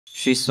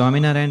श्री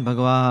स्वामीनारायण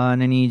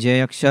भगवाननी जय,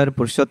 अक्षर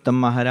पुरुषोत्तम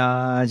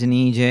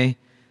महाराजनी जय,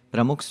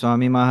 प्रमुख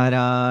स्वामी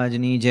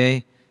महाराजनी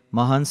जय,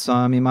 महंत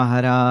स्वामी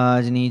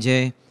महाराजनी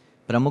जय,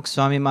 प्रमुख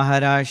स्वामी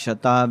महाराज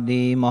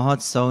शताब्दी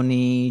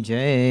महोत्सवनी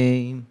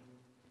जय.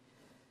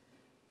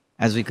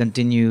 As we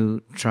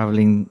continue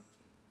traveling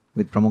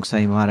with Pramukh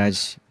Swami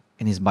Maharaj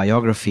in his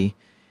biography,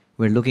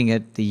 we're looking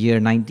at the year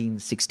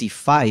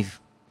 1965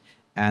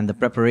 and the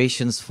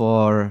preparations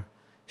for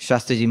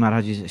Shastriji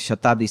Maharaj's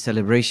Shatabdi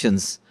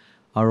celebrations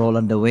are all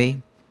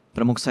underway.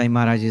 Pramukh Swami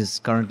Maharaj is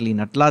currently in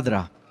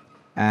Atladra,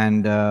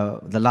 and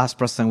the last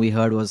prasang we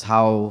heard was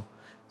how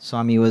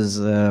Swami was,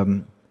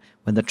 when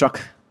the truck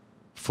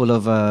full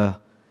of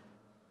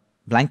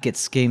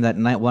blankets came that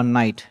night, one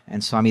night,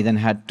 and Swami then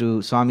had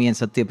to, Swami and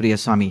Satyapriya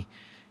Swami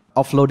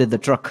offloaded the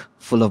truck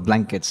full of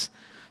blankets.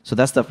 So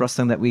that's the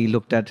prasang that we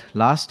looked at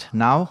last.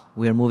 Now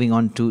we are moving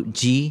on to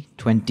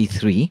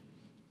G23.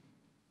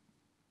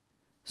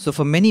 So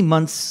for many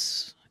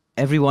months,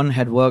 everyone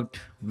had worked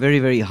very,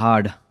 very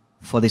hard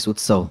for this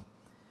Utsav.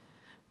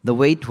 The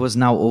wait was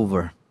now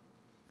over.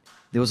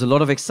 There was a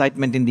lot of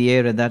excitement in the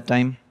air at that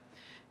time.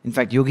 In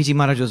fact, Yogiji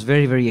Maharaj was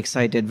very, very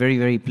excited, very,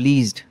 very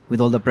pleased with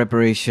all the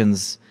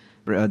preparations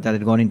that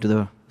had gone into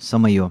the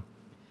Samayo.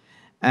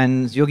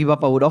 And Yogi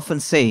Bapa would often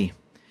say,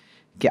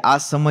 કે આ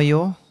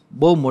સમયો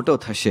બહુ મોટો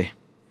થશે.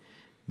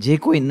 જે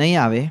કોઈ નહીં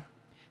આવે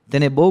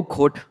તેને બહુ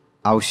ખોટ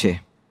આવશે.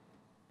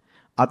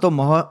 આ તો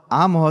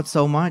આ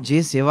મહોત્સવમાં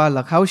જે સેવા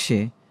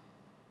લખાવશે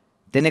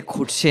તેને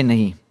ખૂટશે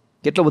નહીં.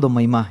 કેટલો બધો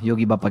મહિમા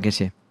યોગી બાપા કહે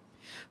છે.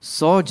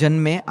 100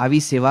 જન્મે આવી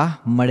સેવા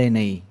મળે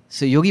નહીં.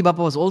 So Yogi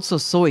Bapa was also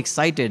so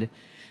excited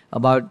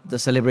about the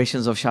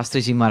celebrations of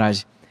Shastriji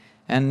Maharaj,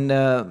 and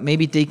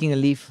maybe taking a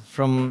leaf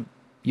from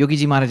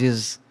Yogiji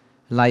Maharaj's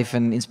life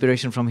and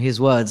inspiration from his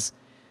words,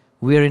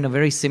 we're in a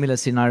very similar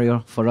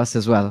scenario for us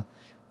as well.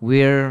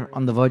 We're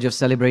on the verge of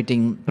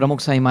celebrating Pramukh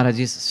Swami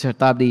Maharaj's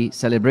Shatabdi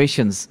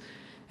celebrations,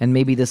 and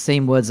maybe the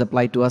same words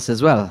apply to us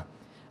as well.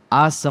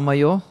 આ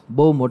સમયો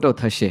બહુ મોટો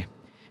થશે.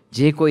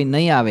 જે કોઈ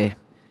નહીં આવે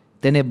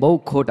તેને બહુ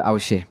ખોટ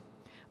આવશે.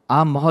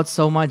 આ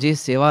મહોત્સવમાં જે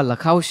સેવા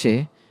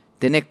લખાવશે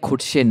તેને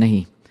ખૂટશે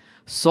નહીં.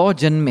 100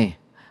 જન્મે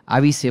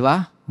આવી સેવા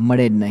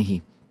મળે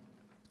નહીં.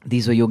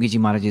 These were Yogiji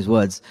Maharaj's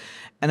words.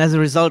 And as a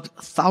result,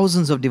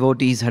 thousands of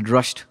devotees had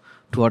rushed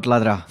to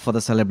Atladra for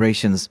the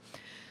celebrations.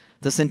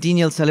 The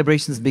centennial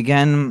celebrations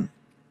began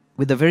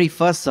with the very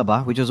first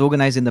sabha, which was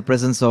organized in the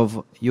presence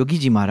of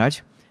Yogiji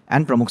Maharaj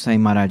and Pramukh Swami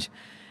Maharaj.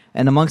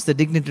 And amongst the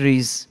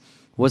dignitaries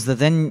was the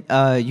then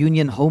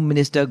Union Home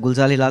Minister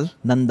Gulzalilal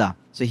Nanda.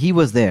 So he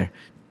was there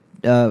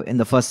in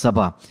the first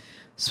sabha.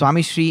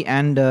 Swami Shri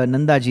and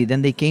Nandaji,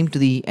 then they came to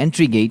the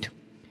entry gate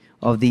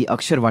of the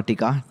Akshar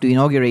Vatika to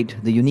inaugurate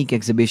the unique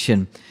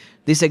exhibition.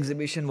 This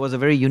exhibition was a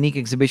very unique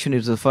exhibition. It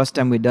was the first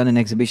time we'd done an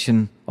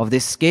exhibition of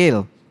this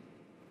scale.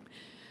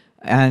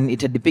 And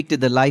it had depicted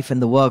the life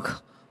and the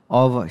work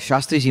of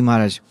Shastriji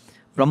Maharaj.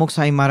 Pramukh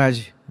Swami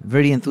Maharaj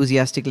very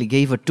enthusiastically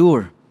gave a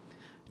tour,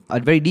 a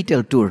very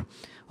detailed tour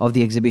of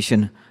the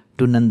exhibition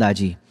to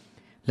Nandaji.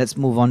 Let's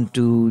move on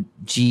to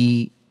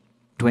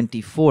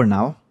G24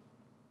 now.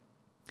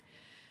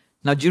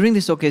 Now, during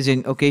this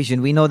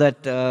occasion, we know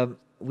that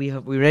we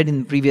read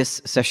in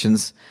previous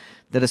sessions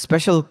that a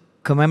special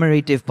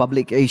commemorative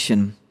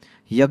publication,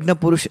 Yagna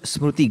Purush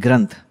Smriti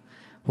Granth,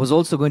 was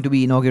also going to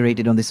be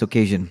inaugurated on this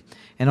occasion.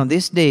 And on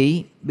this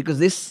day, because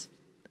this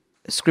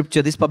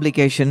scripture, this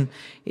publication,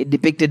 it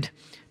depicted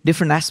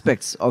different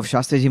aspects of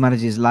Shastriji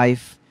Maharaj's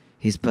life,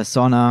 his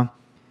persona,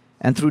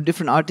 and through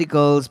different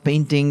articles,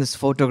 paintings,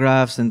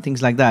 photographs, and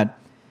things like that.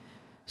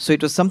 So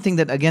it was something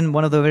that, again,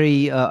 one of the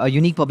very a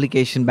unique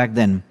publication back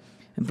then.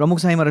 And Pramukh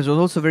Swami Maharaj was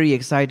also very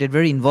excited,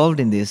 very involved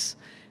in this.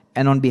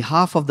 And on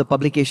behalf of the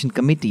publication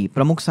committee,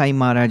 Pramukh Swami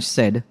Maharaj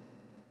said,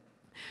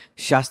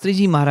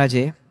 Shastriji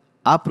મહારાજે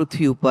આ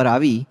પૃથ્વી ઉપર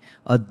આવી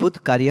અદ્ભુત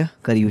કાર્ય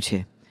કર્યું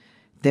છે.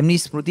 તેમની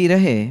સ્મૃતિ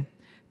રહે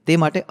તે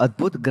માટે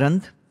અદ્ભુત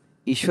ગ્રંથ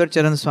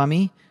ઈશ્વરચરણ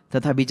સ્વામી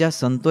તથા બીજા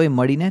સંતોએ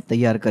મળીને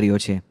તૈયાર કર્યો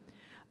છે.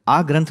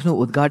 આ ગ્રંથનું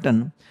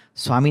ઉદ્ઘાટન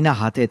સ્વામીના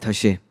હાથે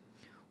થશે.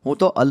 હું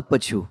તો અલ્પ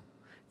છું,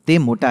 તે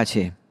મોટા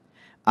છે.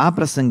 આ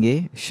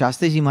પ્રસંગે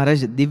શાસ્ત્રીજી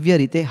મહારાજ દિવ્ય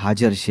રીતે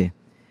હાજર છે.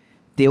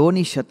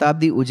 તેઓની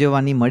શતાબ્દી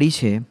ઉજવવાની મળી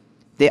છે,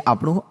 તે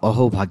આપણું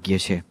અહોભાગ્ય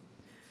છે.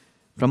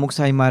 Pramukh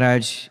Swami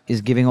Maharaj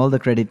is giving all the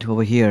credit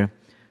over here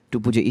to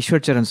Puja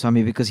Ishwarcharan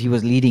Swami because he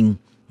was leading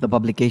the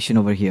publication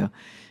over here.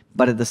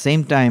 But at the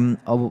same time,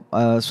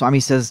 Swami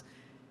says,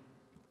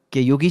 that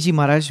Yogiji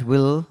Maharaj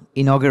will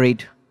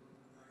inaugurate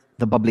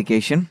the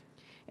publication.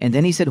 And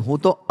then he said, હું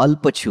તો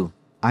અલ્પ છું,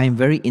 I am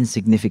very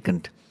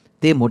insignificant.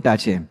 તે મોટા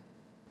છે.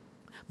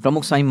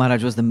 Pramukh Swami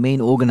Maharaj was the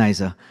main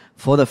organizer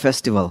for the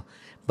festival,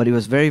 but it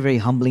was very, very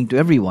humbling to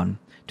everyone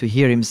to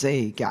hear him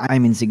say, I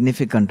am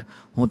insignificant,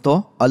 હું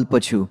તો અલ્પ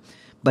છું.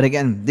 But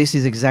again, this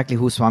is exactly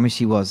who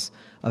Swamiji was,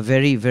 a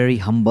very, very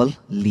humble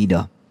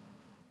leader.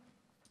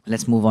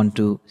 Let's move on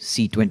to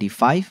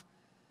C25.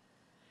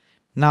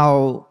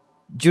 Now,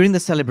 during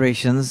the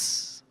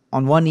celebrations,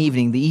 on one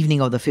evening, the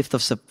evening of the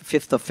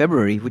 5th of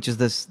February, which is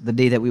the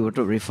day that we were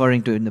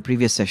referring to in the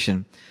previous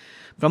session,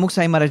 Pramukh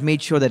Swami Maharaj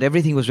made sure that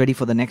everything was ready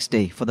for the next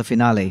day, for the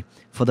finale,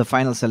 for the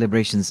final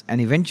celebrations.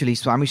 And eventually,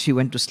 Swami Shri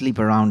went to sleep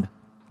around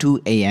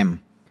 2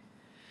 a.m.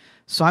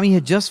 Swami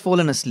had just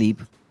fallen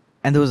asleep,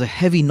 and there was a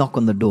heavy knock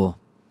on the door.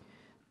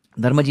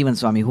 Dharma Jivan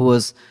Swami, who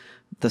was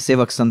the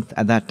Sevak Sant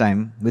at that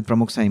time with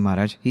Pramukh Swami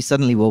Maharaj, he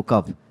suddenly woke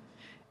up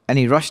and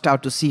he rushed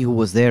out to see who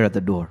was there at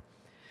the door.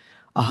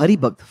 A Hari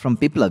Bhakt from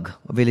Piplag,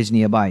 a village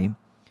nearby,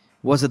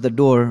 was at the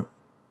door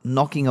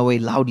knocking away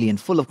loudly and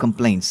full of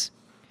complaints.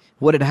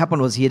 What had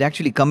happened was he had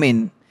actually come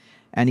in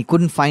and he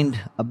couldn't find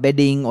a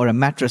bedding or a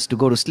mattress to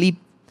go to sleep,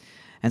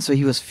 and so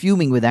he was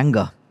fuming with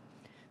anger.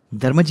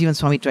 Dharma Jivan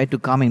Swami tried to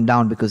calm him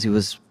down because it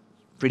was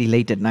pretty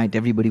late at night,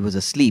 everybody was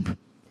asleep.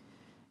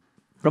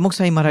 Pramukh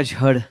Swami Maharaj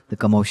heard the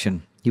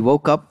commotion. He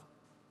woke up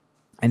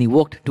and he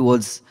walked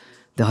towards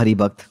the Hari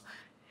Bhakt.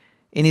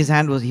 In his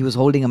hand he was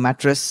holding a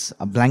mattress,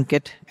 a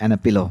blanket and a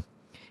pillow.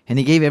 And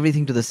he gave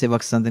everything to the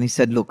Sevak Sant and he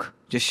said, look,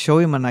 just show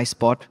him a nice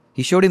spot.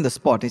 He showed him the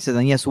spot. He said,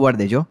 Aniya suvar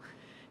dejo.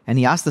 And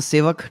he asked the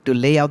Sevak to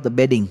lay out the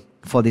bedding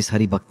for this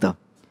Hari Bhakta.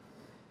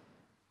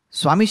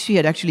 Swami Shri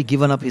had actually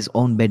given up his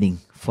own bedding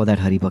for that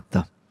Hari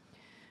Bhakta,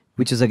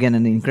 which is again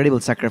an incredible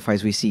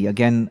sacrifice we see.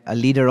 Again, a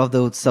leader of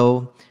the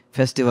Utsav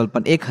festival,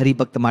 પણ એક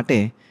હરિભક્ત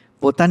માટે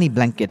પોતાની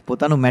blanket,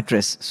 પોતાનું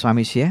mattress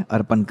સ્વામી શ્રીએ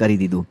અર્પણ કરી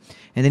દીધું.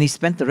 And then he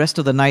spent the rest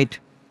of the night,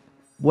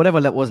 whatever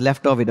was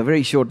left of it, a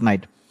very short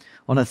night,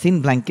 on a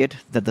thin blanket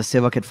that the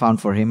Sevak had found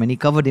for him, and he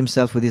covered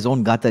himself with his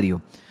own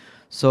gatariyu.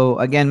 So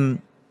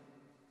again,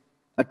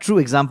 a true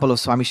example of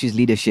Swami Shri's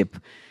leadership,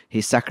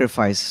 his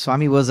sacrifice.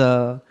 Swami was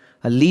a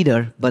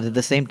leader, but at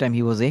the same time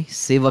he was a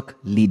Sevak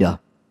leader.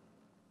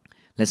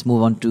 Let's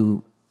move on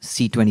to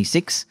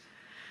C26.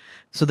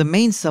 So the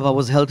main Sabha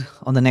was held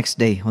on the next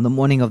day, on the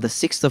morning of the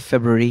 6th of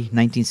February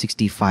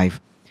 1965.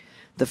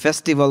 The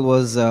festival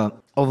was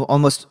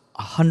almost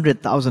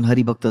 100,000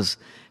 Hari Bhaktas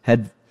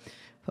had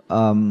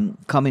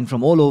come in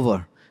from all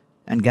over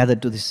and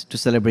gathered to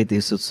celebrate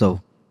this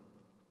Utsav.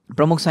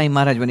 Pramukh Swami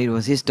Maharaj, when it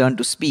was his turn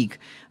to speak,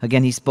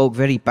 again he spoke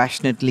very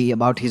passionately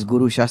about his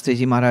Guru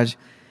Shastriji Maharaj.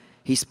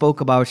 He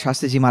spoke about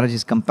Shastriji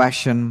Maharaj's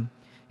compassion,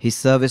 his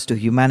service to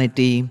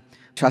humanity,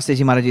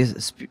 Shastriji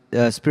Maharaj's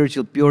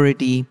spiritual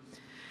purity.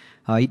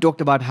 He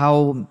talked about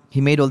how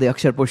he made all the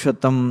Akshar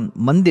Purushottam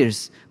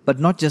mandirs, but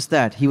not just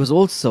that, he was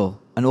also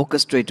an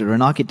orchestrator,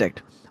 an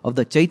architect of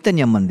the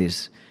Chaitanya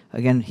mandirs.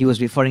 Again, he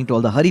was referring to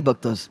all the Hari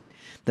Bhaktas,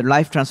 the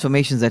life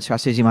transformations that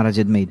Shastriji Maharaj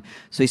had made.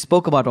 So he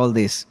spoke about all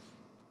this.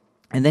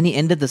 And then he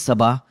ended the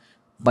Sabha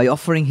by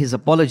offering his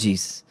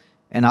apologies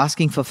and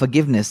asking for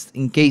forgiveness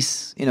in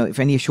case, if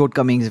any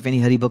shortcomings, if any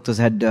Hari Bhaktas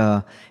had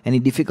any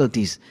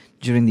difficulties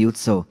during the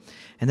Utsav.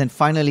 And then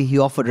finally he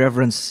offered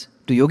reverence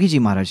to Yogiji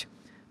Maharaj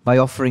by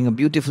offering a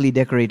beautifully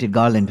decorated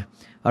garland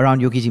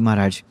around Yogiji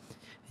Maharaj.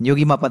 And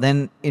Yogi Mappa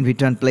then in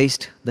return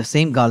placed the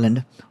same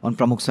garland on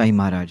Pramukh Swami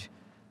Maharaj.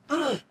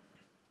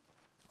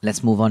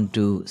 Let's move on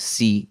to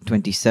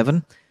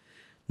C27.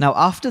 Now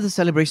after the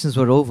celebrations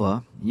were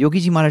over,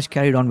 Yogiji Maharaj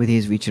carried on with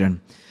his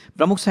vicharan.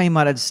 Pramukh Swami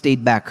Maharaj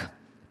stayed back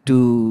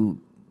to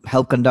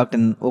help conduct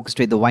and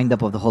orchestrate the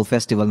wind-up of the whole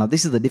festival. Now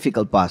this is the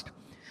difficult part.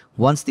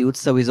 Once the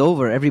Utsav is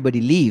over, everybody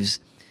leaves.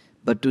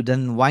 But to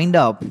then wind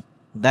up,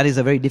 that is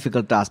a very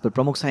difficult task. But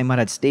Pramukh Swami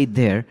Maharaj stayed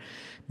there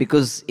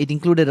because it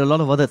included a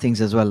lot of other things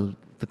as well.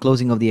 The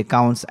closing of the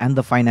accounts and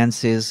the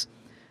finances.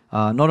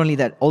 Not only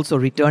that, also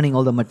returning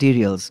all the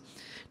materials.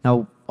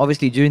 Now,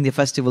 obviously, during the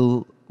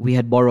festival, we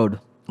had borrowed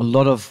a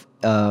lot of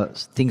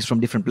things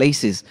from different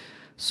places.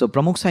 So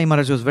Pramukh Swami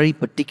Maharaj was very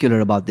particular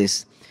about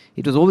this.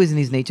 It was always in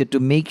his nature to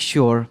make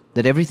sure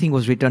that everything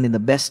was returned in the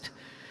best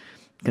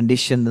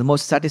condition, the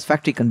most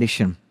satisfactory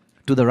condition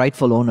to the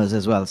rightful owners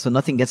as well. So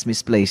nothing gets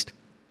misplaced.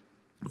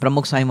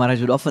 Pramukh Swami Maharaj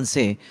would often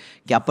say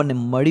કે આપણને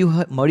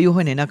મળ્યું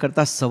હોય ને એના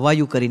કરતાં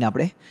સવાયું કરીને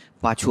આપણે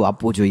પાછું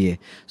આપવું જોઈએ.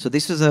 So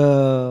this was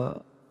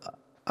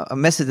a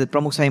message that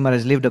Pramukh Swami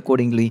Maharaj lived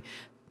accordingly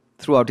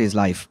throughout his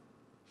life.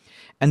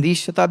 And these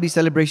Shatabdi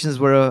celebrations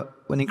were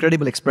an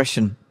incredible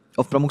expression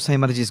of Pramukh Swami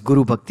Maharaj's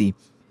Guru Bhakti.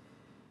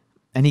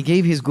 And he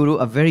gave his Guru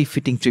a very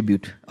fitting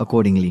tribute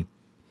accordingly.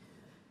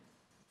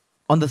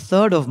 On the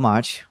 3rd of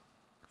March,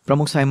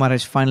 Pramukh Swami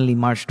Maharaj finally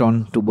marched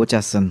on to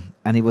Bochasan,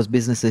 and it was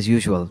business as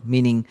usual,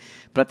 meaning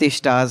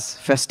pratishtas,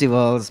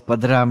 festivals,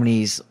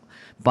 padramnis,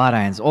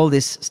 parayans, all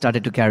this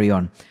started to carry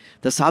on.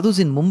 The sadhus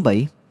in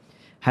Mumbai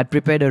had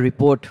prepared a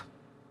report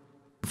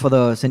for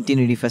the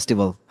centenary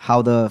festival,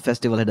 how the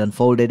festival had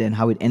unfolded and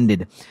how it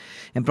ended.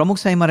 And Pramukh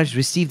Swami Maharaj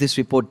received this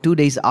report 2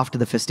 days after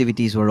the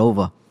festivities were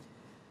over.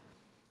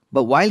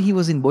 But while he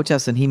was in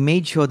Bochasan, he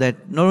made sure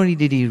that not only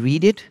did he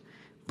read it,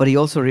 but he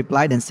also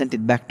replied and sent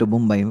it back to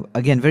Mumbai.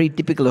 Again, very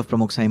typical of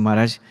Pramukh Swami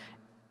Maharaj.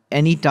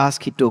 Any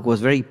task he took was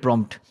very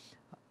prompt.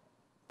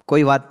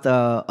 કોઈ વાત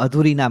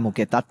અધૂરી ના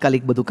મૂકે,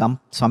 તાત્કાલિક બધું કામ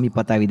સ્વામી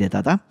પતાવી દેતા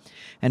હતા.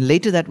 And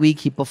later that week,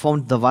 he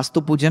performed the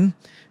Vastu Pujan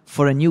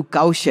for a new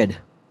cow shed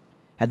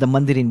at the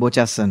mandir in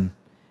Bochasan.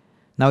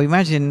 Now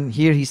imagine,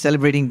 here he's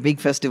celebrating big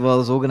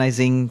festivals,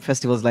 organizing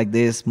festivals like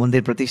this,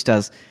 mandir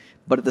pratishtas,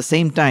 but at the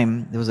same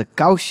time, there was a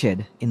cow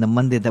shed in the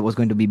mandir that was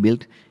going to be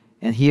built.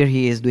 And here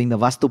he is doing the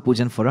Vastu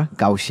Pujan for a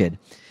cow shed.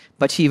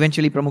 Pachi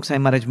eventually Pramukh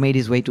Swami Maharaj made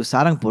his way to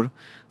Sarangpur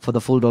for the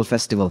Full Dole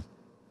festival.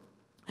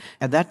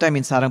 At that time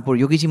in Sarangpur,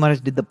 Yogiji Maharaj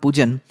did the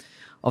pujan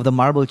of the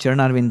marble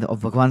Charanarvind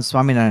of Bhagwan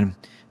Swaminarayan,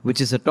 which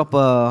is atop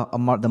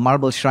the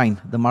marble shrine,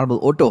 the marble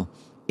Otto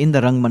in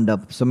the Rang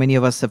Mandap. So many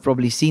of us have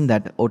probably seen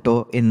that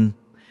Otto in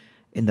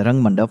the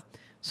Rang Mandap.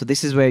 So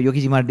this is where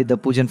Yogiji Maharaj did the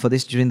pujan for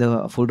this during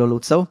the Full Dole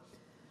Utsav.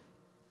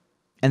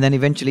 And then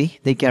eventually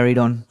they carried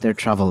on their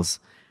travels.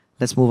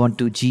 Let's move on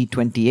to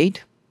G28.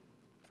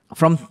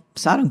 From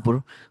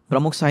Sarangpur,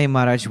 Pramukh Swami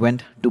Maharaj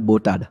went to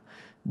Botad.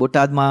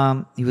 Botad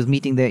ma, he was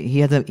meeting there. He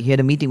had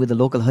a meeting with the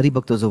local Hari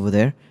Bhaktas over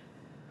there.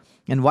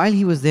 And while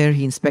he was there,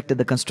 he inspected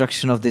the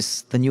construction of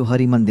the new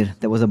Hari Mandir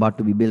that was about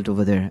to be built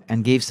over there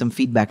and gave some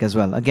feedback as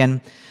well.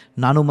 Again,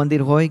 Nanu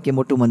Mandir hoy ke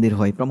Motu Mandir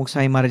hoy. Pramukh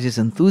Swami Maharaj's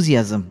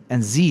enthusiasm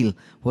and zeal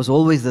was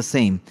always the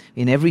same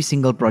in every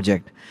single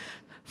project.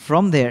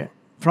 From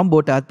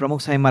Botad,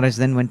 Pramukh Swami Maharaj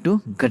then went to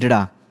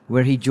Gadda,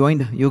 where he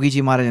joined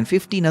Yogiji Maharaj and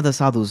 15 other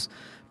sadhus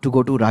to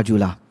go to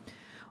Rajula.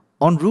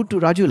 En route to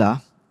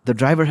Rajula, the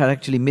driver had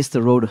actually missed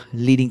the road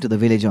leading to the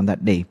village on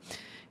that day.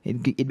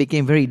 It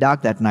became very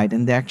dark that night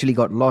and they actually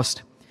got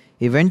lost.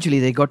 Eventually,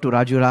 they got to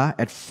Rajura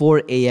at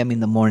 4 a.m. in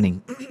the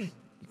morning.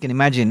 You can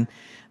imagine,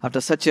 after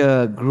such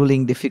a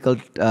grueling, difficult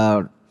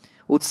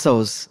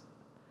utsavs,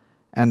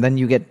 and then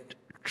you get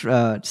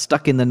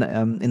stuck in the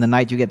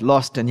night, you get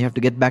lost and you have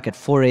to get back at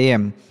 4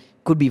 a.m.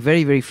 Could be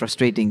very, very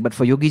frustrating. But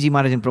for Yogiji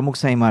Maharaj and Pramukh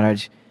Swami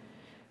Maharaj,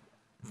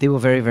 they were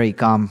very, very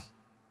calm.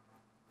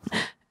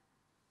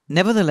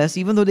 Nevertheless,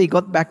 even though they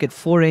got back at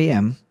 4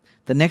 a.m.,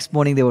 the next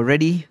morning they were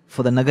ready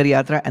for the Nagar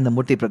Yatra and the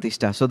Murti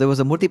Pratishtha. So there was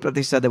a Murti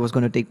Pratishtha that was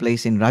going to take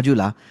place in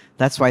Rajula.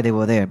 That's why they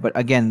were there. But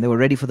again, they were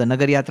ready for the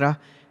Nagar Yatra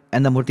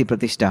and the Murti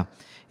Pratishtha.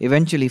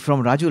 Eventually,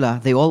 from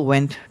Rajula, they all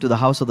went to the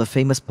house of the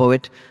famous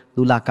poet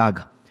Dula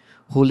Kag,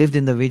 who lived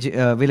in the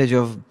village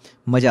of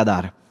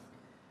Majadar.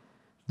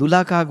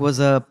 Dula Kag was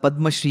a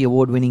Padma Shri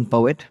award-winning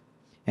poet,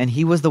 and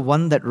he was the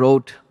one that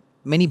wrote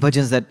many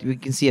bhajans that we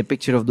can see a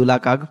picture of Dula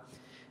Kag.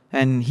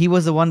 And he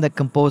was the one that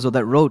composed or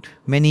that wrote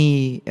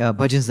many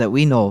bhajans that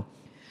we know.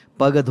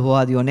 Pagad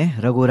Hoa Dione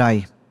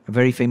Raghurai, a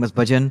very famous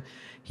bhajan.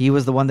 He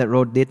was the one that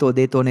wrote Deto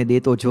Deto Ne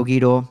Deto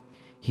Jogiro.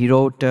 He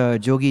wrote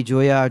Jogi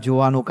Joya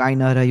Joanu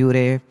Kaina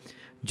Rayure.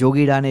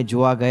 Jogida Ne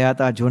Joa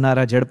Gayata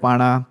Jonara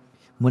Jadpana.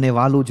 Mune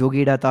Valu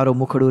Jogida Taro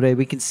Mukhadure.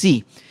 We can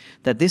see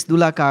that this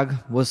Dula Kag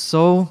was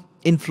so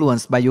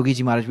influenced by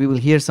Yogiji Maharaj. We will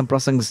hear some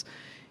prasangs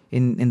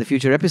in the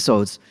future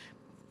episodes.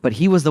 But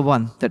he was the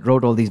one that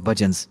wrote all these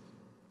bhajans.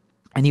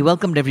 And he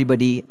welcomed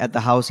everybody at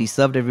the house. He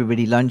served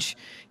everybody lunch.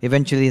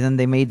 Eventually, then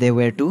they made their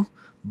way to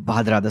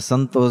Bhadra. The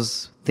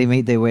Santos, they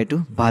made their way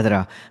to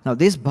Bhadra. Now,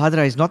 this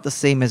Bhadra is not the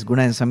same as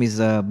Gunayan Swami's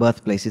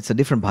birthplace. It's a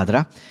different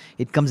Bhadra.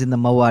 It comes in the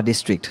Mawa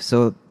district.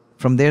 So,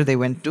 from there, they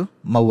went to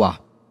Mawa.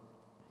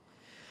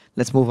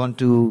 Let's move on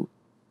to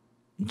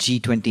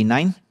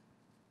G29.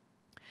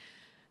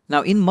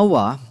 Now, in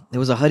Mawa, there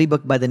was a Hari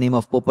Bhakt by the name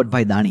of Popat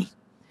Bhai Dani.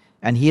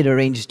 And he had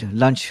arranged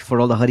lunch for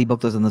all the Hari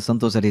Bhaktas and the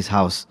Santos at his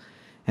house.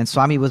 And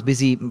Swami was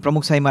busy.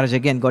 Pramukh Swami Maharaj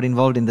again got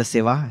involved in the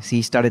seva.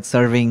 He started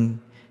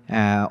serving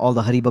all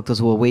the Hari Bhaktas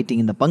who were waiting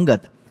in the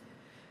Pangat.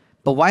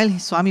 But while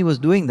Swami was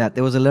doing that,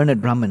 there was a learned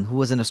Brahmin who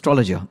was an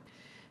astrologer.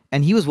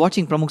 And he was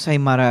watching Pramukh Swami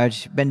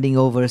Maharaj bending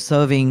over,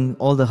 serving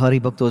all the Hari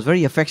Bhaktas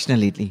very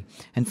affectionately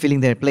and filling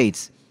their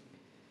plates.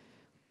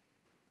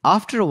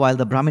 After a while,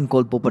 the Brahmin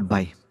called Popat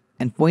Bhai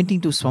and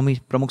pointing to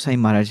Pramukh Swami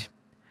Maharaj,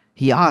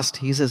 he asked,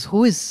 he says,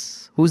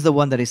 Who's the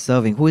one that is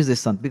serving? Who is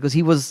this son? Because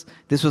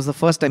this was the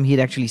first time he had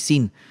actually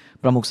seen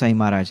Pramukh Swami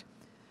Maharaj.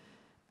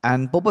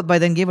 And Popat Bhai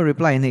then gave a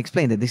reply and he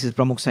explained that this is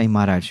Pramukh Swami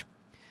Maharaj.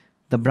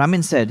 The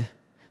Brahmin said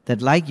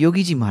that like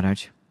Yogiji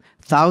Maharaj,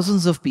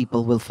 thousands of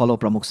people will follow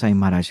Pramukh Swami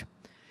Maharaj.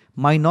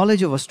 My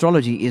knowledge of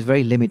astrology is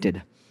very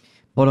limited,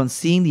 but on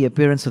seeing the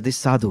appearance of this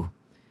sadhu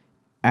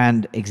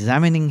and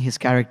examining his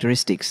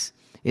characteristics,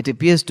 it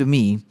appears to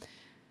me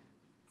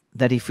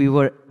that if we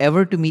were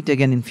ever to meet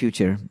again in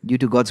future, due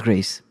to God's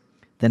grace,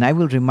 then I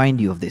will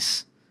remind you of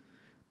this.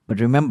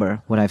 But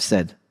remember what I've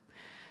said.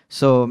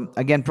 So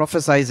again,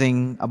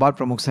 prophesizing about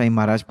Pramukh Swami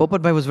Maharaj,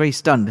 Popat Bhai was very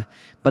stunned,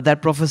 but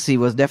that prophecy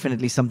was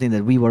definitely something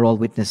that we were all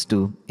witness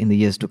to in the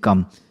years to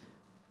come.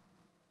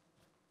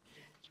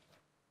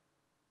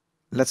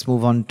 Let's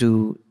move on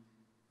to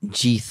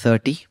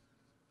G30.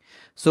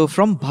 So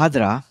from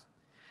Bhadra,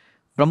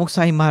 Pramukh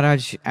Swami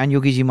Maharaj and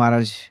Yogiji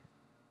Maharaj,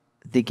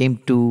 they came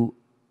to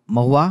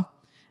Mahua,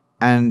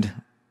 and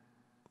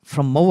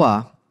from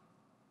Mahua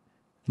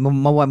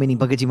meaning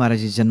Bhagaji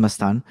Maharaj's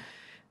Janmasthan,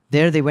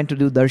 there they went to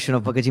do darshan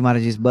of Bhagaji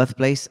Maharaj's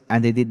birthplace,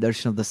 and they did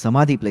darshan of the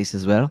Samadhi place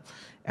as well.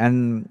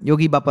 And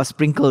Yogi Bapa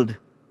sprinkled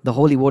the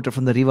holy water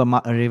from the river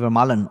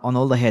Malan on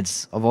all the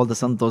heads of all the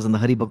Santos and the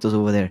Hari Bhaktas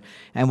over there.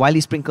 And while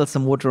he sprinkled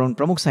some water on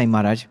Pramukh Swami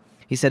Maharaj,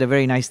 he said a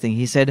very nice thing.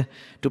 He said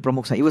to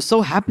Pramukh Swami, he was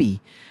so happy,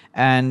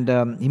 and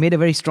he made a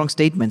very strong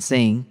statement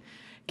saying,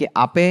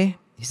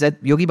 he said,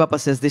 Yogi Bapa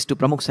says this to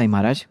Pramukh Swami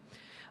Maharaj,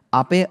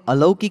 "Ape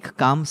alaukik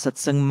kam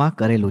satsang ma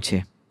karelu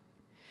છે.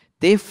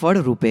 તે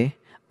ફળ રૂપે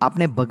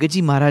આપને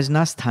ભગતજી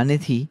મહારાજના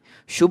સ્થાનેથી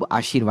શુભ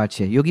આશીર્વાદ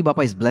છે." Yogi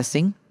Bapa is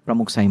blessing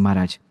Pramukh Swami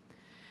Maharaj.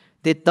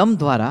 તે તમ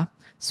દ્વારા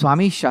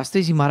સ્વામી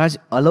શાસ્ત્રીજી મહારાજ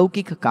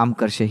અલૌકિક કામ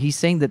કરશે. He's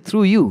saying that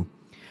through you,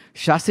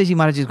 Shastriji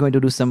Maharaj is going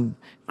to do some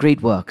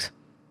great works.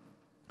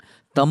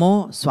 તમો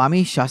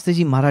સ્વામી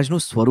શાસ્ત્રીજી મહારાજનું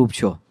સ્વરૂપ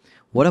છો.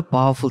 What a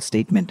powerful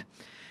statement.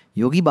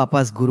 Yogi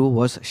Bapa's guru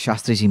was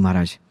Shastriji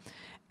Maharaj.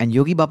 And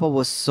Yogi Bapa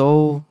was so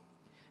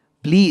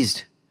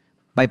pleased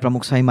by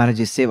Pramukh Swami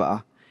Maharaj's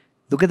seva.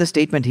 Look at the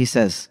statement he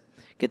says.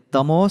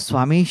 તમો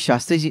સ્વામી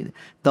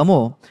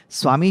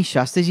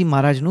શાસ્ત્રીજી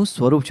મહારાજનું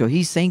સ્વરૂપ છો.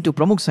 He's saying to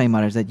Pramukh Swami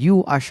Maharaj that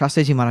you are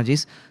Shastriji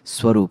Maharaj's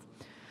સ્વરૂપ.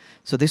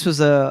 So this was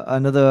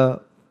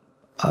another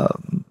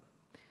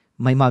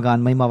Mahima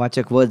Gan, Mahima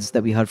Vachak words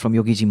that we heard from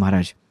Yogiji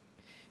Maharaj.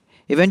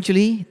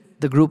 Eventually,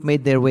 the group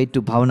made their way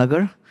to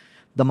Bhavnagar.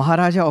 The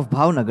Maharaja of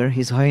Bhavnagar,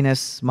 His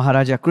Holiness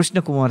Maharaja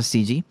Krishna Kumar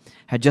Siji,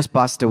 had just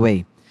passed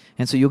away.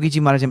 And so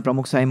Yogiji Maharaj and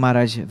Pramukh Swami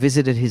Maharaj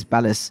visited his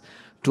palace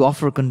to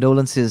offer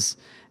condolences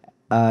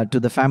to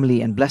the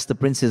family and bless the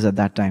princes at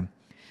that time.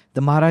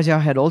 The Maharaja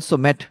had also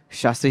met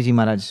Shastriji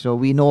Maharaj, so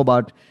we know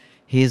about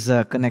his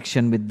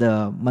connection with the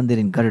mandir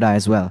in Garda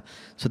as well.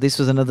 So this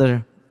was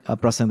another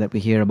prasang that we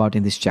hear about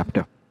in this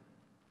chapter.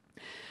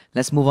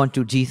 Let's move on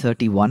to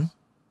G31.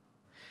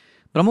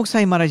 Pramukh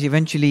Swami Maharaj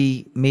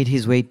eventually made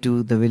his way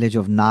to the village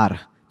of Nar.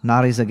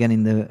 Nar is again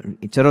in the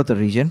Charotar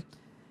region.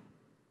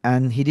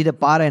 And he did a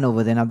parayan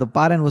over there. Now the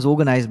parayan was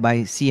organized by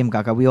CM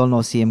Kaka. We all know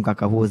CM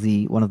Kaka, who was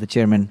one of the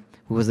chairmen,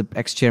 who was the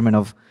ex-chairman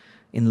of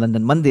in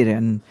London Mandir.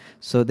 And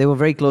so they were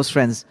very close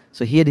friends.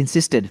 So he had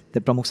insisted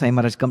that Pramukh Swami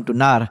Maharaj come to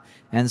Nar.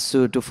 And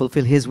so to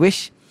fulfill his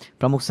wish,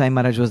 Pramukh Swami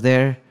Maharaj was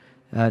there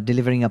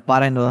delivering a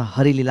parayan of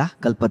Hari Lila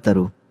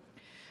Kalpataru.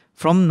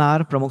 From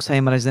Nar, Pramukh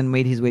Swami Maharaj then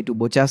made his way to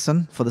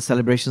Bochasan for the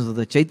celebrations of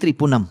the Chaitri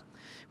Punam,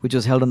 which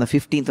was held on the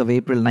 15th of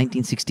April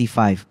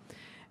 1965.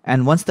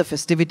 And once the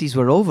festivities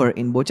were over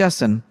in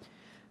Bochasan,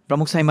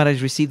 Pramukh Swami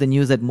Maharaj received the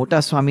news that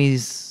Mota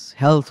Swami's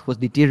health was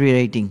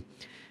deteriorating.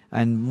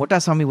 And Mota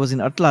Swami was in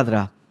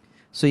Atladra.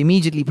 So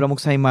immediately Pramukh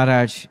Swami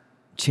Maharaj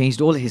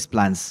changed all his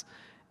plans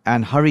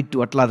and hurried to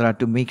Atladra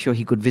to make sure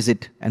he could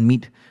visit and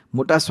meet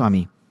Mota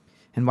Swami.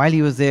 And while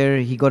he was there,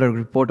 he got a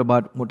report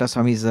about Mota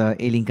Swami's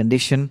ailing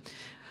condition.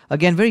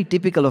 Again, very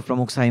typical of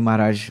Pramukh Swami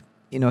Maharaj.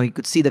 You know, he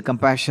could see the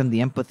compassion,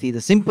 the empathy, the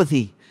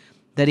sympathy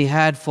that he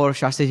had for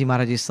Shastriji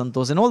Maharaj's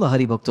Santos and all the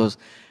Hari Bhaktos,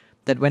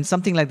 that when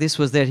something like this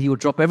was there, he would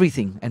drop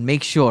everything and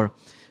make sure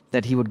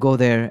that he would go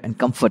there and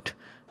comfort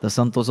the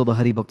Santos or the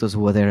Hari Bhaktos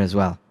who were there as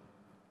well.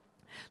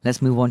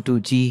 Let's move on to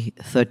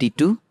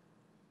G32.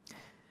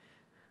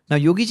 Now,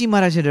 Yogiji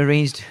Maharaj had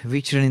arranged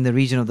Vichran in the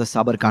region of the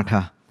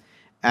Sabarkantha,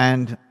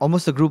 and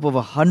almost a group of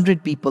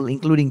 100 people,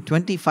 including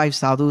 25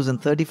 sadhus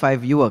and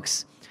 35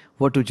 yuvaks,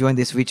 were to join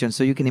this Vichran.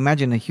 So you can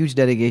imagine a huge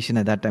delegation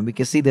at that time. We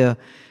can see the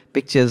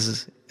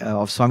pictures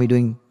of Swami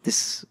doing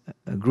this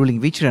grueling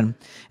Vichran.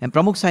 And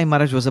Pramukh Swami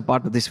Maharaj was a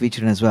part of this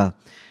Vichran as well.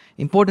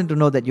 Important to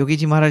know that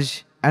Yogiji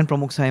Maharaj and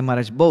Pramukh Swami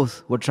Maharaj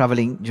both were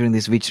traveling during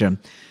this Vichran.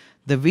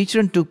 The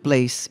Vichran took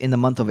place in the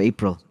month of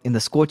April, in the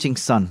scorching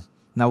sun.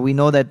 Now we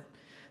know that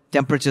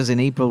temperatures in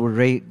April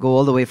would go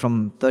all the way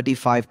from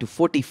 35 to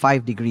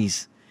 45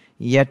 degrees.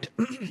 Yet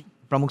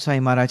Pramukh Swami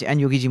Maharaj and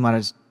Yogiji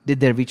Maharaj did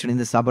their Vichran in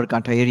the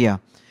Sabarkantha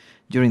area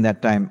during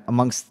that time,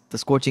 amongst the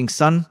scorching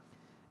sun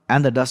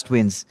and the dust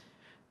winds.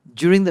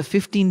 During the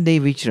 15-day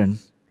Vichran,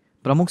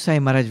 Pramukh Swami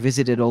Maharaj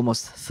visited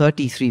almost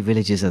 33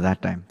 villages at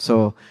that time.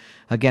 So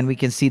again, we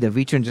can see the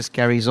Vichran just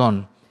carries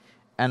on.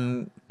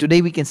 And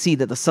today we can see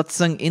that the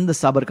satsang in the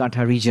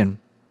Sabarkantha region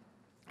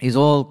is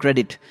all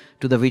credit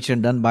to the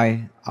Vichran done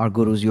by our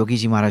gurus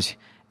Yogiji Maharaj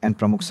and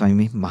Pramukh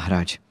Swami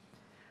Maharaj.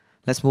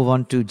 Let's move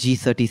on to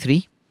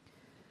G33.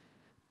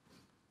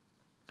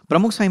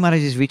 Pramukh Swami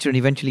Maharaj's Vichran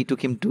eventually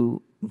took him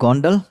to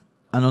Gondal,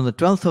 and on the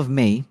 12th of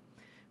May,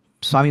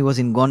 Swami was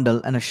in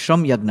Gondal and a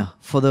Shram Yagna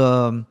for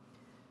the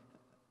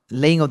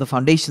laying of the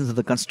foundations of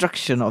the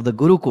construction of the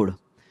Gurukud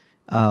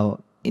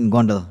in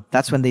Gondal.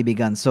 That's when they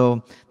began.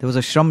 So there was a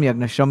Shram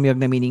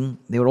Yagna meaning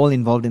they were all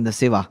involved in the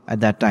Seva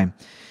at that time.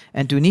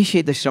 And to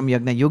initiate the Shram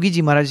Yagna,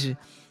 Yogiji Maharaj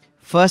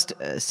first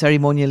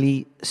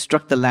ceremonially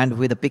struck the land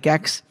with a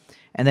pickaxe,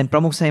 and then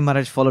Pramukh Swami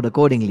Maharaj followed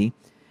accordingly.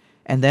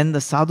 And then the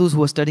sadhus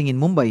who were studying in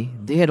Mumbai,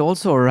 they had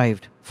also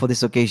arrived for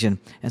this occasion.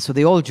 And so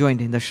they all joined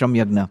in the Shram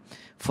Yagna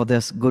for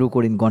this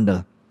Gurukud in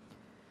Gondal.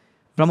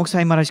 Pramukh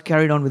Swami Maharaj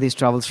carried on with his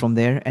travels from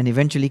there and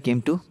eventually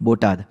came to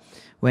Botad,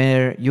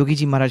 where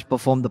Yogiji Maharaj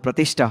performed the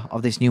Pratishta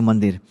of this new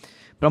mandir.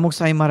 Pramukh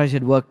Swami Maharaj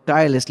had worked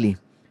tirelessly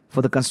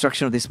for the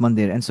construction of this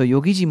mandir. And so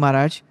Yogiji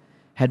Maharaj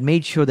had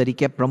made sure that he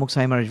kept Pramukh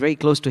Swami Maharaj very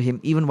close to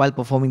him even while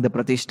performing the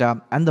Pratishta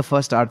and the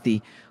first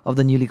Aarti of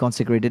the newly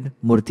consecrated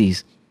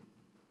Murtis.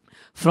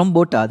 From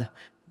Botad,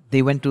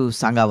 they went to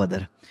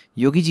Sangavadar.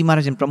 Yogiji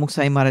Maharaj and Pramukh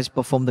Swami Maharaj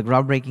performed the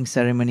groundbreaking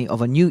ceremony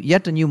of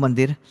yet a new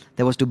mandir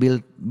that was to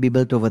be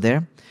built over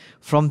there.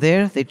 From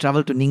there, they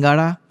traveled to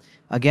Ningada.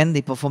 Again,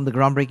 they performed the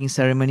groundbreaking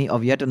ceremony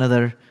of yet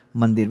another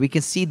mandir. We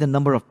can see the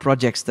number of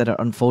projects that are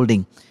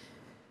unfolding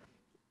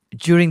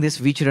during this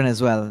Vichran as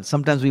well.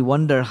 Sometimes we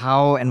wonder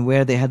how and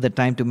where they had the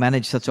time to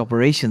manage such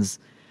operations.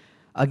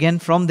 Again,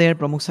 from there,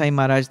 Pramukh Swami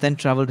Maharaj then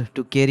traveled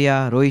to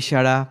Keria,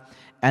 Rohishada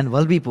and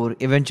Valbipur,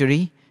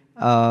 eventually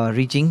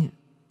reaching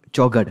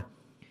Chogad.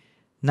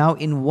 Now,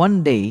 in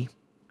one day,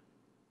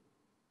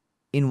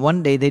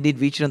 they did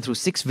Vicharan through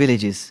 6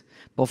 villages,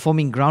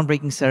 performing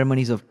groundbreaking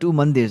ceremonies of 2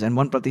 mandirs and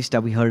 1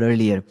 pratishtha we heard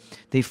earlier.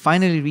 They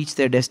finally reached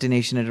their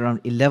destination at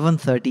around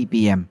 11:30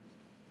 p.m.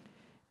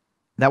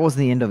 That was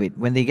the end of it.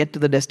 When they get to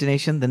the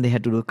destination, then they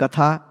had to do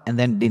katha and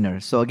then dinner.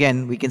 So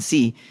again, we can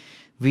see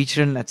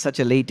Vicharan at such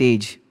a late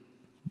age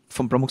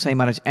from Pramukh Swami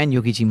Maharaj and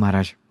Yogiji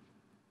Maharaj.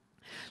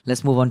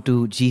 Let's move on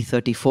to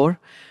G34.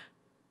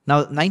 Now,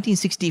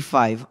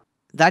 1965,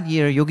 that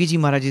year, Yogiji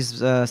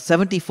Maharaj's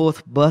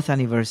 74th birth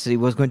anniversary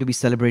was going to be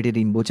celebrated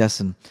in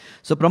Bochasan.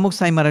 So Pramukh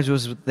Swami Maharaj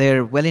was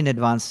there well in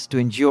advance to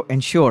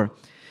ensure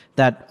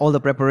that all the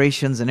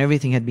preparations and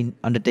everything had been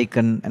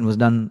undertaken and was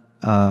done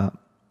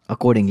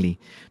accordingly.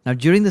 Now,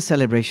 during the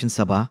celebration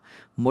sabha,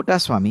 Mota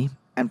Swami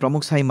and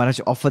Pramukh Swami Maharaj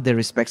offered their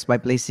respects by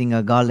placing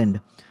a garland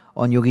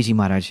on Yogiji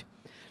Maharaj.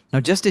 Now,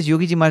 just as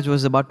Yogiji Maharaj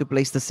was about to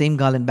place the same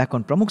garland back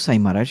on Pramukh Swami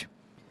Maharaj,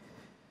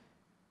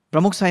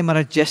 Pramukh Swami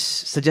Maharaj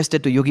just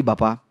suggested to Yogi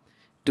Bapa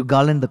to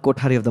garland the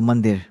kothari of the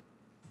mandir.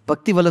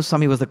 Bhakti Vallabh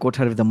Swami was the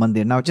kothari of the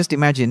mandir. Now, just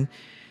imagine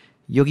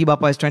Yogi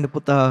Bapa is trying to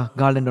put the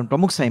garland on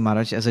Pramukh Swami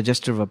Maharaj as a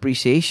gesture of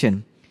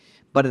appreciation,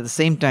 but at the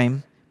same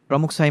time,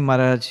 Pramukh Swami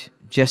Maharaj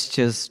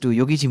gestures to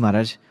Yogiji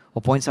Maharaj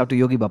or points out to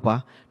Yogi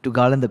Bapa to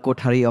garland the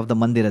kothari of the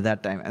mandir at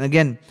that time. And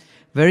again,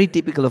 very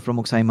typical of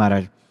Pramukh Swami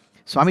Maharaj.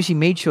 Swamiji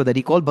made sure that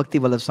he called Bhakti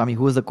Vallabh Swami,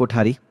 who was the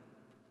kothari,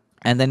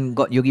 and then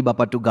got Yogi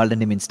Bapa to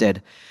garland him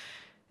instead.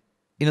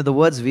 You know, the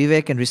words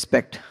Vivek and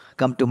respect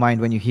come to mind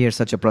when you hear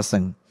such a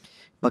prasang.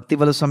 Bhakti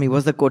Vallabh Swami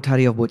was the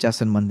kothari of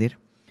Bochasan Mandir.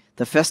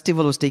 The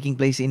festival was taking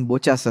place in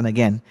Bochasan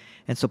again,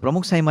 and so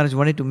Pramukh Swami Maharaj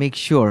wanted to make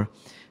sure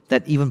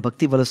that even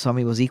Bhakti Vallabh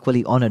Swami was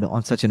equally honored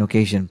on such an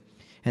occasion.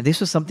 And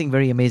this was something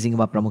very amazing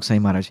about Pramukh Swami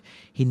Maharaj.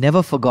 He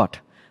never forgot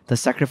the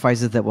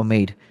sacrifices that were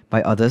made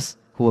by others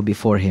who were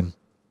before him.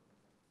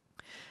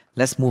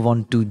 Let's move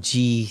on to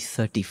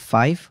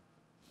G35.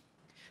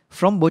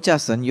 From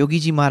Bochasan,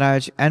 Yogiji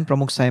Maharaj and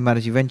Pramukh Swami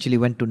Maharaj eventually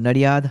went to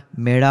Nadiyad,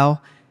 Medao,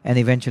 and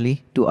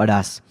eventually to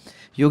Adas.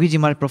 Yogiji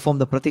Maharaj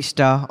performed the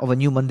pratishtha of a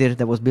new mandir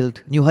that was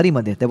built, new Hari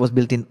Mandir that was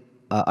built in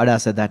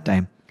Adas at that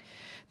time.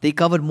 They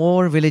covered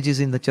more villages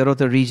in the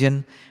Charotar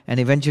region and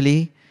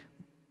eventually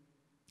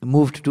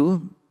moved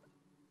to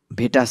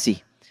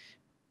Bhetasi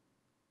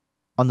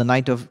on the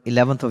night of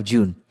 11th of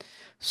June.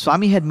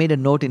 Swami had made a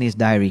note in his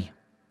diary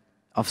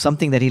of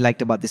something that he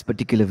liked about this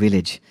particular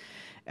village.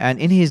 And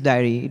in his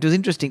diary, it was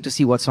interesting to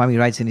see what Swami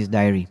writes in his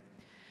diary.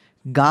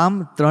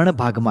 Gam Trana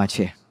Bhagma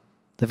che.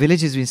 The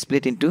village has been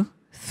split into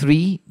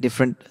 3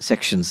 different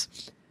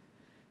sections.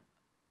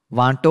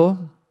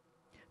 Vanto,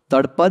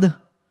 Tadpad,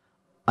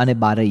 and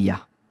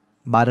Baraya.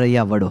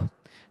 Baraya Vado.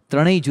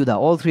 Tranai Juda.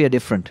 All 3 are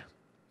different.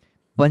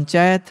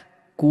 Panchayat,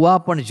 Kua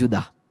pan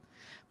Juda.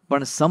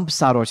 Pan Samp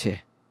Saro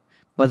che.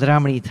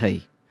 Padramani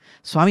thai.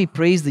 Swami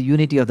praised the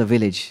unity of the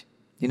village.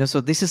 You know,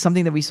 so this is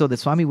something that we saw that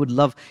Swami would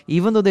love,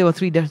 even though there were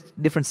 3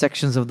 different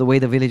sections of the way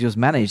the village was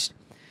managed,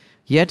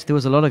 yet there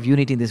was a lot of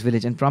unity in this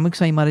village. And Pramukh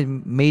Swami Maharaj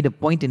made a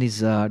point in his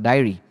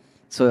diary.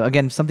 So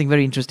again, something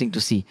very interesting to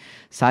see.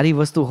 Sari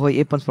vastu hoy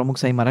e pan Pramukh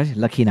Swami Maharaj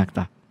lakhi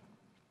nakta.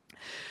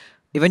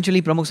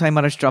 Eventually, Pramukh Swami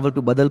Maharaj traveled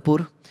to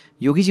Badalpur.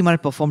 Yogiji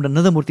Maharaj performed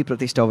another Murti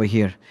Pratishtha over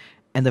here.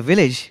 And the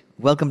village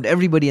welcomed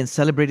everybody and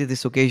celebrated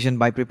this occasion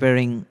by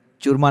preparing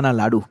churmana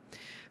ladu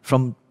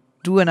from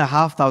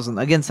 2,500,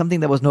 again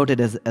something that was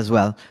noted as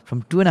well,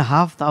 from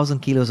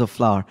 2,500 kilos of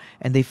flour,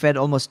 and they fed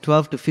almost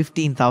 12 to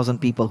 15,000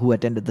 people who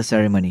attended the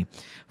ceremony.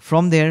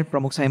 From there,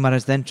 Pramukh Swami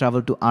Maharaj then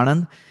traveled to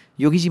Anand.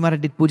 Yogiji Maharaj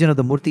did pujan of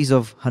the murtis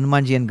of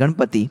Hanumanji and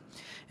Ganpati,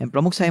 and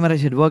Pramukh Swami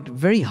Maharaj had worked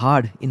very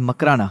hard in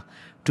Makrana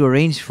to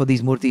arrange for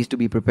these murtis to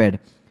be prepared.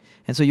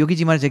 And so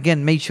Yogiji Maharaj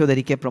again made sure that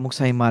he kept Pramukh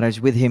Swami Maharaj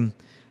with him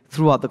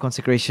throughout the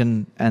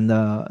consecration and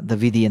the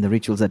vidhi and the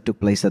rituals that took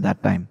place at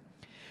that time.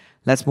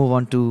 Let's move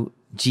on to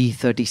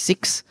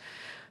G36.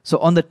 So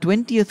on the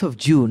 20th of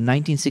June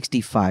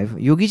 1965,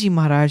 Yogiji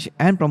Maharaj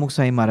and Pramukh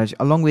Swami Maharaj,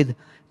 along with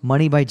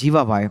Manibai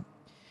Jivabai,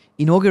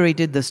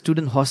 inaugurated the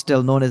student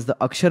hostel known as the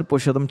Akshar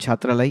Purushottam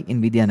Chhatralay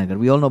in Vidyanagar.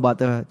 We all know about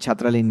the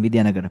Chhatralay in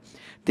Vidyanagar.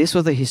 This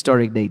was the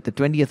historic date, the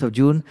 20th of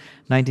June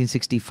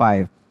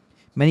 1965.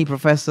 Many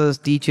professors,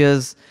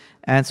 teachers,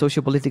 and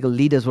socio-political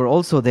leaders were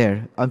also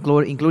there,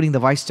 including the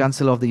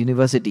Vice-Chancellor of the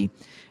university,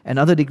 and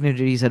other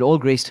dignitaries had all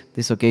graced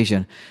this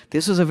occasion.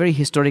 This was a very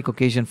historic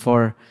occasion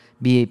for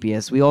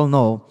BAPS. We all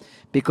know,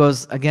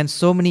 because again,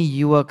 so many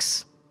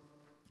yuvaks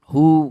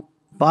who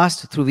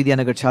passed through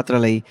Vidyanagar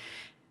Chhatralay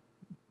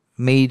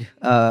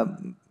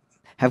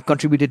have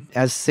contributed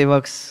as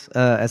sevaks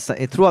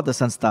throughout the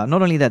sanstha.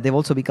 Not only that, they've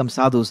also become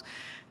sadhus.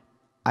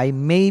 I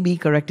may be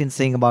correct in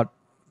saying about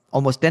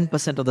almost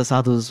 10% of the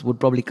sadhus would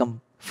probably come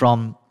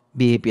from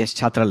BAPS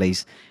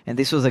Chhatralays. And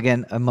this was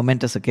again a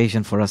momentous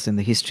occasion for us in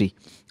the history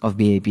of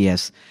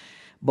BAPS.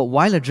 But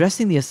while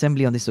addressing the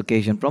assembly on this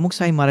occasion, Pramukh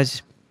Swami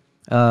Maharaj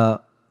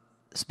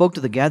spoke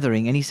to the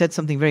gathering and he said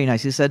something very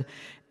nice. He said,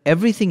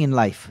 everything in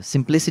life,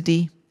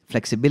 simplicity,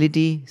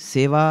 flexibility,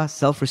 seva,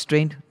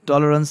 self-restraint,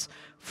 tolerance,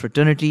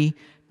 fraternity,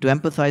 to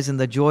empathize in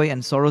the joy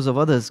and sorrows of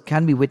others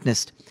can be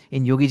witnessed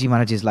in Yogi Ji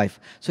Maharaj's life.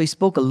 So he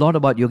spoke a lot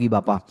about Yogi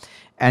Bapa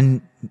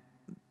and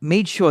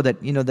made sure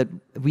that, that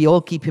we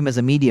all keep him as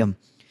a medium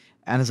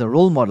and as a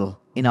role model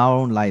in our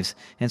own lives.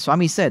 And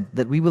Swami said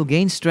that we will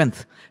gain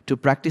strength to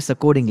practice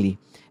accordingly,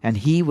 and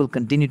he will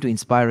continue to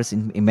inspire us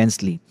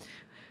immensely.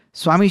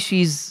 Swami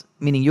Shri's,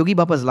 meaning Yogi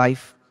Bapa's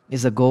life,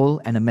 is a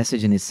goal and a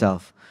message in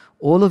itself.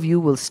 All of you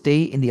will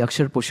stay in the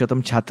Akshar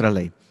Purushottam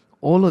Chhatralaya.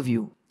 All of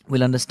you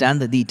will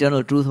understand the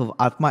eternal truth of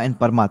Atma and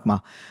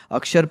Paramatma.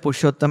 Akshar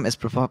Purushottam is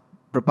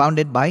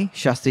propounded by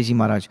Shastriji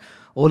Maharaj.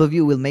 All of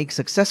you will make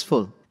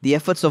successful the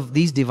efforts of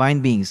these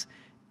divine beings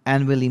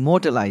and will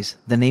immortalize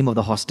the name of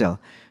the hostel.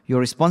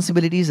 Your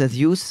responsibilities as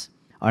youths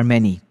are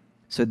many.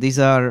 So these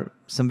are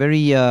some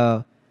very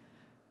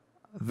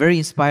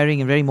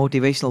inspiring and very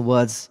motivational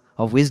words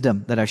of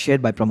wisdom that are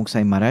shared by Pramukh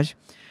Swami Maharaj.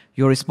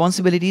 Your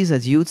responsibilities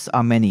as youths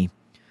are many.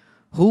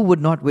 Who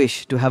would not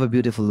wish to have a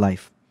beautiful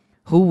life?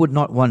 Who would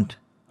not want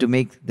to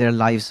make their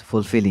lives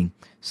fulfilling?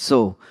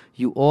 So,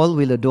 you all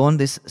will adorn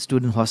this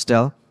student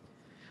hostel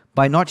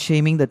by not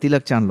shaming the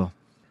Tilak Chanlo,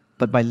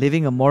 but by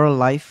living a moral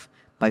life,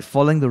 by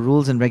following the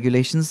rules and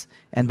regulations,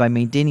 and by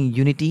maintaining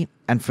unity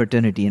and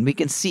fraternity. And we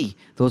can see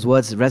those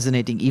words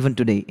resonating even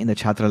today in the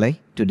Chhatralaya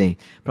today.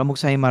 Pramukh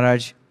Swami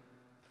Maharaj,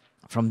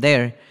 from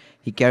there,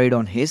 he carried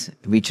on his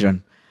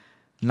Vicharan.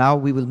 Now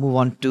we will move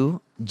on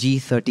to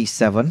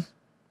G37.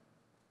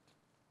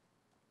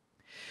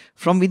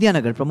 From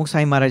Vidyanagar, Pramukh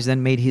Swami Maharaj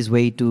then made his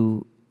way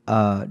to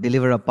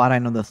deliver a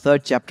Parayan on the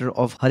 3rd chapter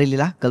of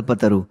Harilila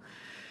Kalpataru.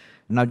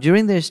 Now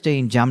during their stay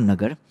in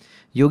Jamnagar,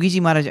 Yogi Ji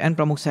Maharaj and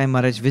Pramukh Swami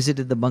Maharaj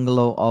visited the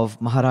bungalow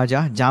of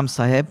Maharaja Jam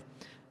Sahib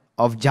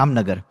of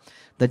Jamnagar.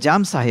 The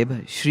Jam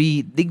Sahib,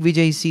 Shri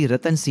Digvijay Si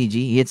Ratan Singh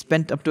Ji, he had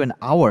spent up to an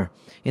hour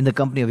in the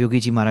company of Yogi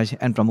Ji Maharaj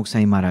and Pramukh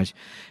Swami Maharaj.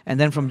 And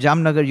then from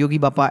Jamnagar, Yogi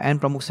Bapa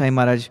and Pramukh Swami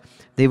Maharaj,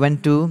 they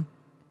went to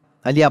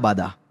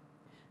Aliabada,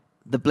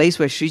 the place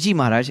where Shriji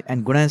Maharaj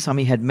and Gunanand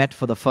Swami had met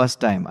for the first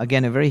time.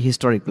 Again, a very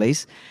historic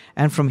place.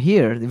 And from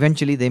here,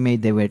 eventually they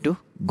made their way to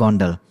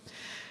Gondal.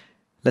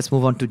 Let's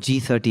move on to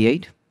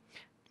G38.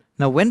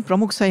 Now, when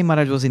Pramukh Swami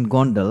Maharaj was in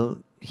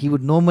Gondal, he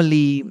would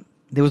normally,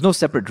 there was no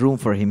separate room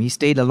for him. He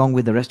stayed along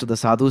with the rest of the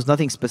sadhus,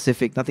 nothing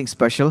specific, nothing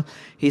special.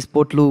 His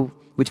potlu,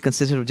 which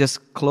consisted of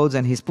just clothes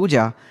and his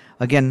puja,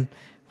 again,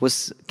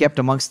 was kept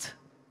amongst,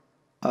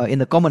 in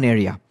the common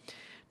area.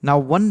 Now,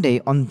 one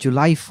day on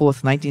July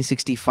 4th,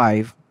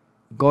 1965,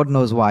 God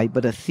knows why,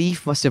 but a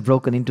thief must have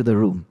broken into the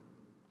room.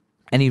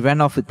 And he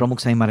ran off with Pramukh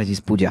Swami Maharaj's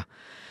puja.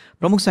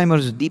 Pramukh Swami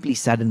Maharaj was deeply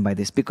saddened by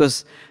this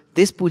because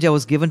this puja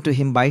was given to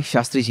him by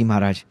Shastriji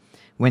Maharaj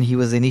when he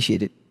was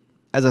initiated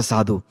as a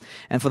sadhu.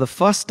 And for the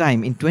first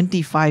time in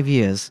 25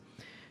 years,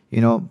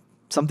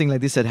 something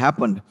like this had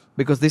happened,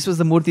 because this was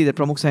the murti that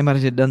Pramukh Swami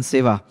Maharaj had done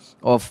seva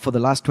of for the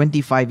last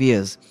 25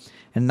 years.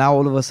 And now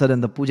all of a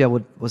sudden the puja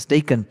was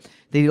taken.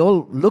 They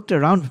all looked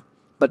around,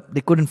 but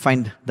they couldn't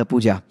find the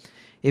puja.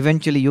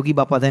 Eventually, Yogi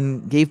Bapa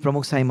then gave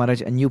Pramukh Swami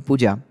Maharaj a new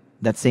puja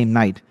that same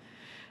night.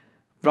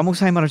 Pramukh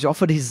Swami Maharaj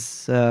offered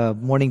his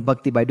morning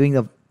bhakti by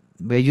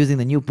using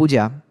the new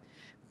puja,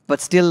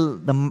 but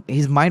still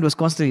his mind was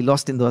constantly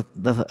lost in the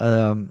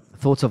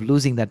thoughts of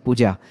losing that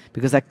puja,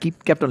 because that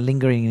kept on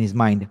lingering in his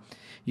mind.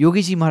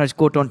 Yogi Ji Maharaj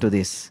caught on to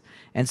this,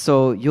 and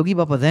so Yogi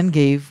Bapa then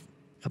gave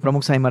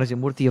Pramukh Swami Maharaj a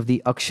murti of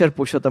the Akshar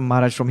Purushottam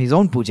Maharaj from his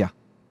own puja.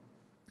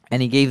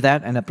 And he gave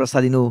that and a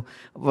prasadinu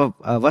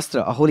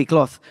vastra, a holy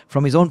cloth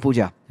from his own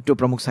puja to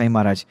Pramukh Swami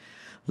Maharaj.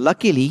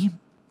 Luckily,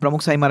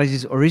 Pramukh Swami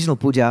Maharaj's original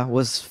puja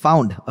was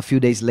found a few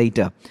days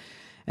later.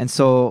 And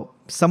so,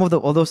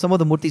 although some of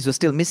the murtis were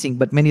still missing,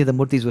 but many of the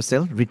murtis were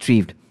still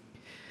retrieved.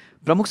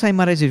 Pramukh Swami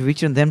Maharaj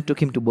then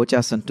took him to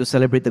Bochasan to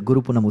celebrate the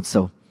Guru Punam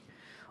Utsav.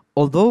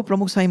 Although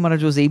Pramukh Swami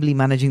Maharaj was ably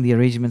managing the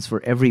arrangements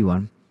for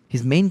everyone,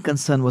 his main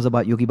concern was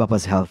about Yogi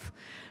Bapa's health.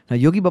 Now,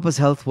 Yogi Bapa's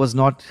health was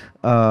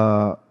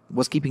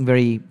keeping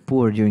very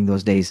poor during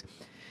those days.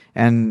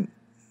 And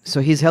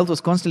so his health was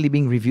constantly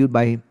being reviewed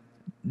by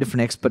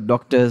different expert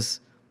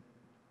doctors,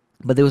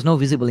 but there was no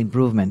visible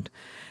improvement.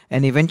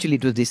 And eventually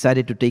it was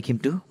decided to take him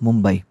to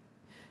Mumbai.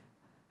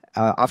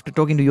 After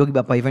talking to Yogi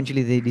Bapa,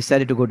 eventually they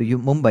decided to go to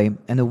Mumbai.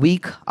 And a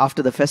week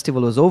after the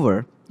festival was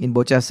over in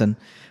Bochasan,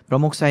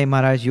 Pramukh Swami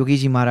Maharaj, Yogi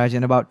Ji Maharaj,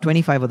 and about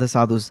 25 other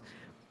sadhus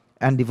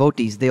and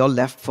devotees, they all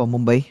left for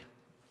Mumbai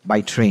by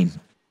train.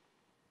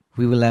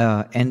 We will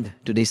end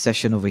today's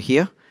session over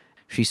here.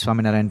 Shri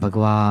Swaminarayan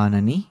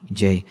Bhagwanani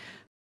Jai.